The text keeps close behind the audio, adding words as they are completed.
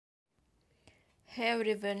Hey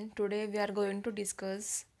everyone, today we are going to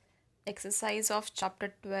discuss exercise of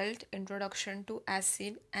chapter 12 Introduction to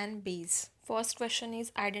Acid and Base. First question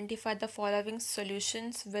is identify the following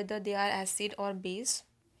solutions whether they are acid or base.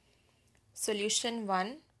 Solution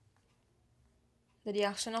 1. The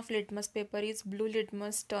reaction of litmus paper is blue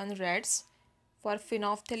litmus turn reds. For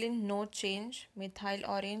phenolphthalein no change, methyl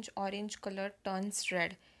orange color turns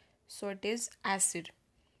red. So it is acid.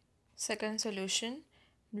 Second solution,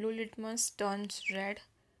 blue litmus turns red.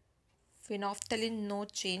 Phenolphthalein no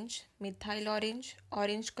change, methyl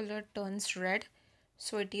orange color turns red,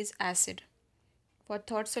 so it is acid. For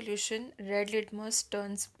third solution, red litmus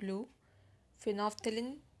turns blue,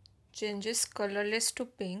 phenolphthalein changes colorless to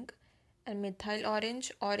pink, and methyl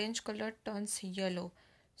orange color turns yellow,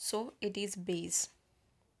 so it is base.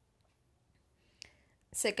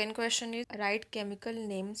 Second question is write chemical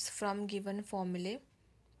names from given formulae.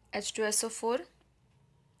 H2SO4,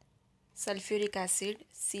 sulfuric acid,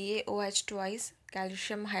 CaOH twice,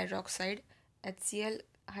 calcium hydroxide, HCl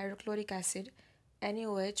hydrochloric acid,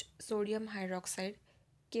 NaOH sodium hydroxide,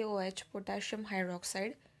 KOH potassium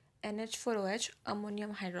hydroxide, NH4OH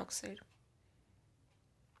ammonium hydroxide.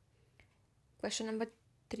 Question number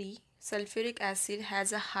 3. Sulfuric acid has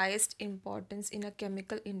the highest importance in a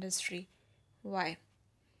chemical industry. Why?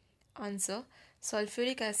 Answer.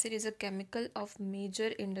 Sulfuric acid is a chemical of major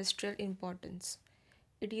industrial importance.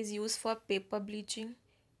 It is used for paper bleaching.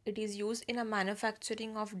 It is used in a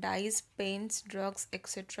manufacturing of dyes, paints, drugs,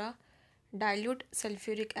 etc. Dilute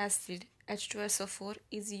sulfuric acid H2SO4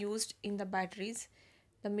 is used in the batteries.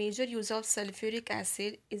 The major use of sulfuric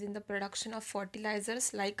acid is in the production of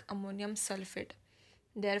fertilizers like ammonium sulfate.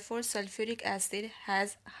 Therefore, sulfuric acid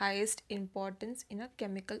has highest importance in a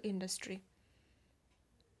chemical industry.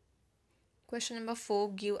 Question number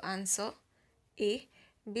 4. Give answer. A.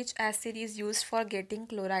 Which acid is used for getting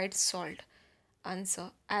chloride salt?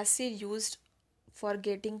 Answer. Acid used for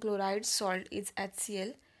getting chloride salt is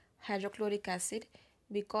HCl, hydrochloric acid,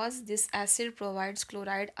 because this acid provides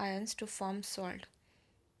chloride ions to form salt.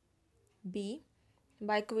 B.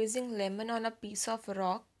 By squeezing lemon on a piece of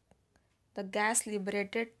rock, the gas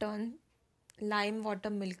liberated turns lime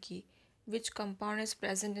water milky. Which compound is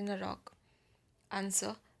present in a rock?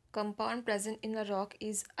 Answer. Compound present in a rock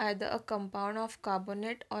is either a compound of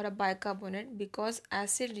carbonate or a bicarbonate because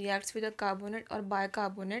acid reacts with a carbonate or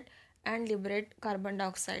bicarbonate and liberate carbon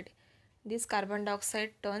dioxide. This carbon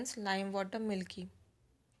dioxide turns lime water milky.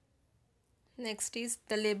 Next is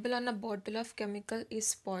the label on a bottle of chemical is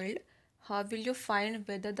spoiled. How will you find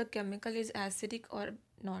whether the chemical is acidic or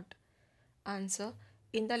not? Answer.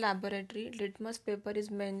 In the laboratory, litmus paper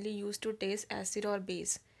is mainly used to taste acid or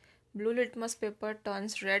base. Blue litmus paper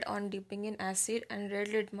turns red on dipping in acid and red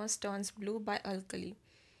litmus turns blue by alkali.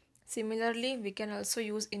 Similarly, we can also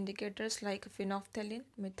use indicators like phenolphthalein,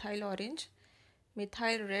 methyl orange,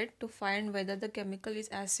 methyl red to find whether the chemical is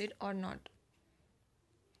acid or not.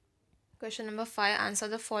 Question number 5. Answer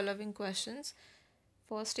the following questions.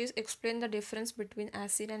 First is explain the difference between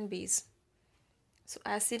acid and base. So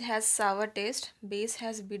acid has sour taste, base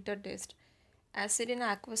has bitter taste. Acid in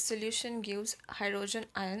aqueous solution gives hydrogen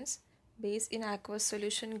ions. Base in aqueous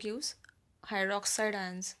solution gives hydroxide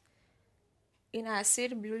ions. In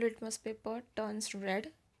acid, blue litmus paper turns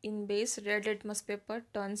red. In base, red litmus paper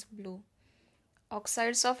turns blue.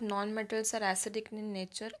 Oxides of non-metals are acidic in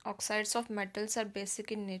nature. Oxides of metals are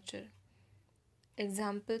basic in nature.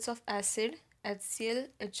 Examples of acid: HCl,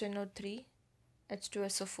 HNO3,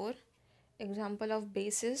 H2SO4. Example of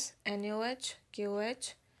bases: NaOH,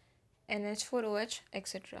 KOH, NH4OH,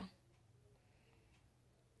 etc.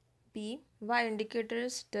 B. Why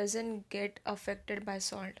indicators doesn't get affected by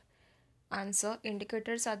salt? Answer.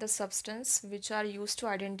 Indicators are the substance which are used to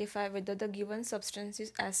identify whether the given substance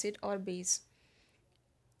is acid or base.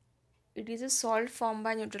 It is a salt formed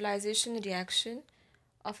by neutralization reaction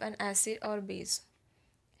of an acid or base.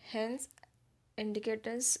 Hence,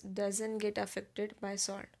 indicators doesn't get affected by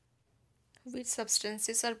salt. Which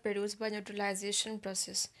substances are produced by neutralization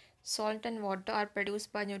process? Salt and water are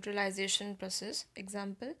produced by neutralization process.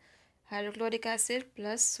 Example, hydrochloric acid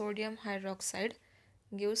plus sodium hydroxide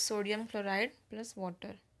gives sodium chloride plus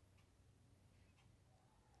water.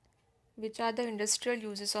 Which are the industrial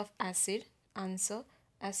uses of acid? Answer.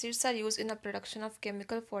 Acids are used in the production of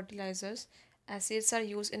chemical fertilizers. Acids are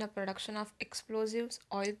used in the production of explosives,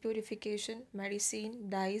 oil purification, medicine,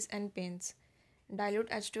 dyes and paints.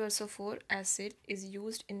 Dilute H2SO4 acid is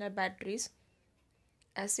used in the batteries.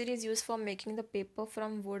 Acid is used for making the paper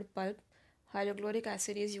from wood pulp. Hydrochloric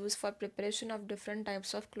acid is used for preparation of different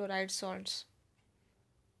types of chloride salts.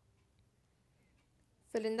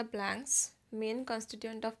 Fill in the blanks. Main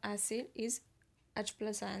constituent of acid is H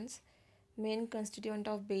plus ions. Main constituent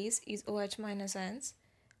of base is OH minus ions,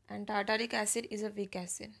 and tartaric acid is a weak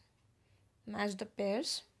acid. Match the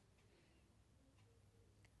pairs.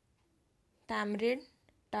 Tamarind,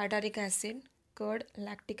 tartaric acid. Curd,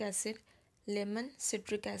 lactic acid. Lemon,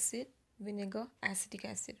 citric acid. Vinegar, acetic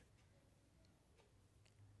acid.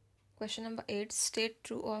 Question number 8. State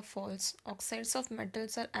true or false. Oxides of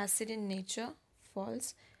metals are acid in nature.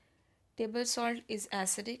 False. Table salt is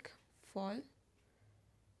acidic. False.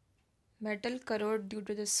 Metal corrode due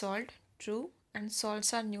to the salt. True. And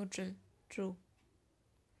salts are neutral. True.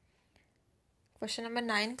 Question number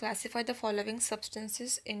 9. Classify the following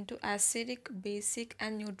substances into acidic, basic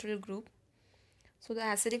and neutral group. So the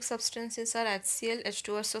acidic substances are HCl,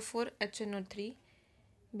 H2SO4, HNO3.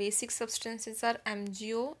 Basic substances are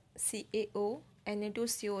MgO, CaO,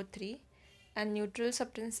 Na2CO3, and neutral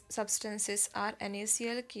substances are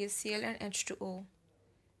NaCl, KCl and H2O.